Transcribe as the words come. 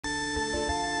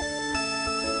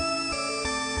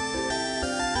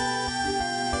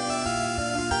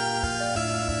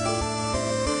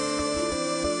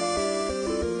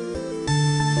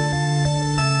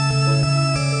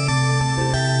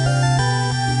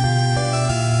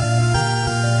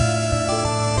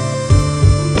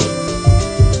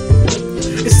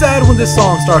sad when this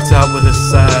song starts out with a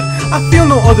sad. I feel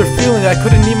no other feeling, I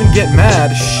couldn't even get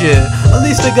mad. Shit, at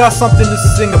least I got something to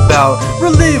sing about.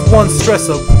 Relieve one's stress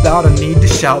up without a need to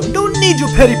shout. Don't need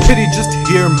your petty pity, just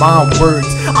hear my words.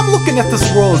 I'm looking at this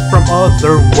world from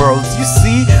other worlds. You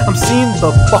see, I'm seeing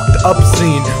the fucked up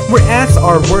scene where ants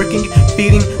are working,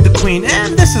 feeding the queen.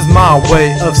 And this is my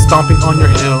way of stomping on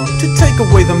your hill to take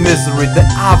away the misery that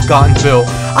I've gotten, Bill.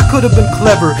 I could have been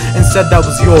clever and said that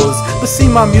was yours, but see,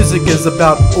 my music is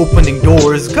about opening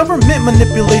doors. Government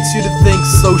manipulates you to think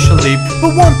socially,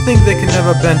 but one thing they can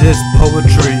never bend is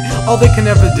poetry. All they can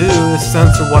ever do is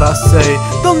censor what I say.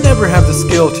 They'll never have the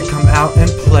skill to come out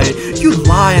and play. You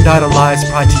lie and idolize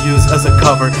pride to use as a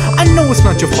cover. I know it's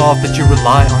not your fault that you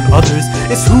rely on others.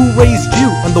 It's who raised you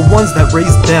and the ones that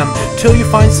raised them, till you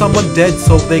find someone dead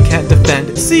so they can't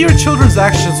defend. See, your children's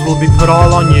actions will be put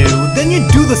all on you. Then you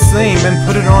do the same and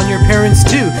put it on your parents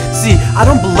too. See, I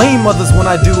don't blame others when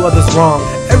I do others wrong.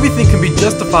 Everything can be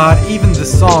justified, even this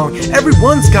song.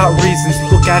 Everyone's got reasons,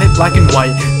 look at it black and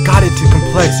white. Got it too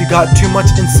complex, you got too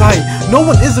much insight. No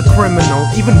one is a criminal,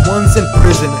 even one's in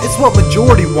prison. It's what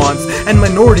majority wants, and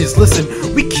minorities listen.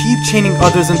 We keep chaining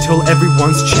others until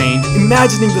everyone's chained.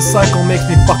 Imagining the cycle makes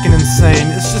me fucking insane.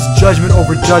 It's just judgment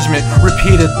over judgment,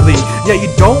 repeatedly. Yeah,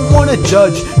 you don't wanna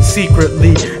judge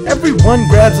secretly. Everyone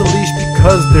grabs a leash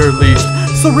because they're leashed.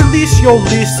 So release your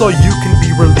leash so you can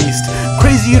be released.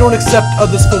 Crazy you don't accept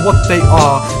others for what they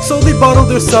are, so they bottle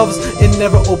themselves in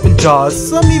never open jaws.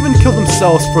 Some even kill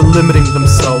themselves for limiting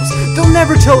themselves. They'll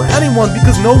never tell anyone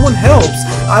because no one helps.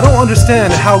 I don't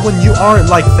understand how when you aren't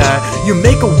like that, you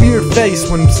make a weird face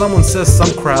when someone says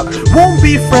some crap. Won't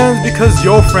be friends because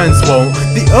your friends won't.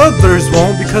 The others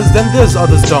won't because then there's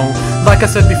others don't. Like I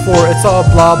said before, it's all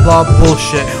blah blah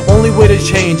bullshit. Only way to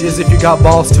change is if you got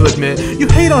balls to admit you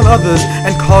hate on others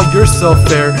and call yourself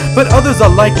fair, but others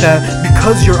are like that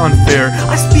because you're unfair.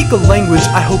 I speak a language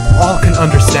I hope all can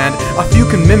understand. A few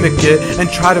can mimic it and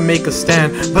try to make a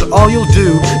stand, but all you'll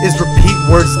do is repeat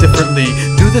words differently.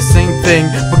 Do the same thing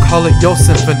but call it your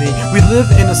symphony. We live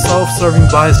in a self-serving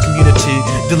biased community,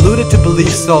 deluded to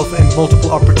believe self and multiple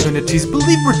opportunities.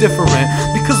 Believe we're different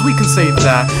because we can say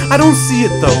that. I don't see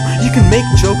it though. You can make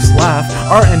jokes laugh,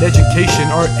 art and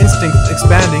education, our instincts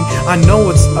expanding. I know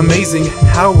it's amazing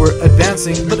how we're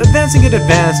advancing, but advancing and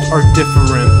advanced are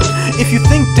different. If you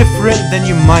think different, then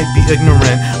you might be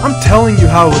ignorant. I'm telling you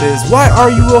how it is. Why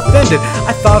are you offended?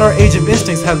 I thought our age of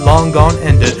instincts had long gone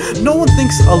ended. No one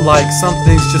thinks alike, some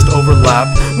things just overlap.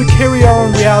 We carry our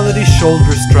own reality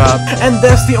shoulder strap, and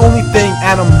that's the only thing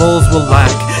animals will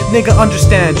lack. Nigga,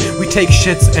 understand, we take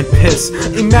shits and piss.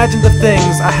 Imagine the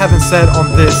things I haven't said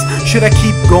on this. Should I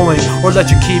keep going or let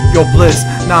you keep your bliss?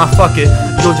 Nah, fuck it,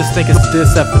 you'll just think it's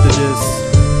this after this.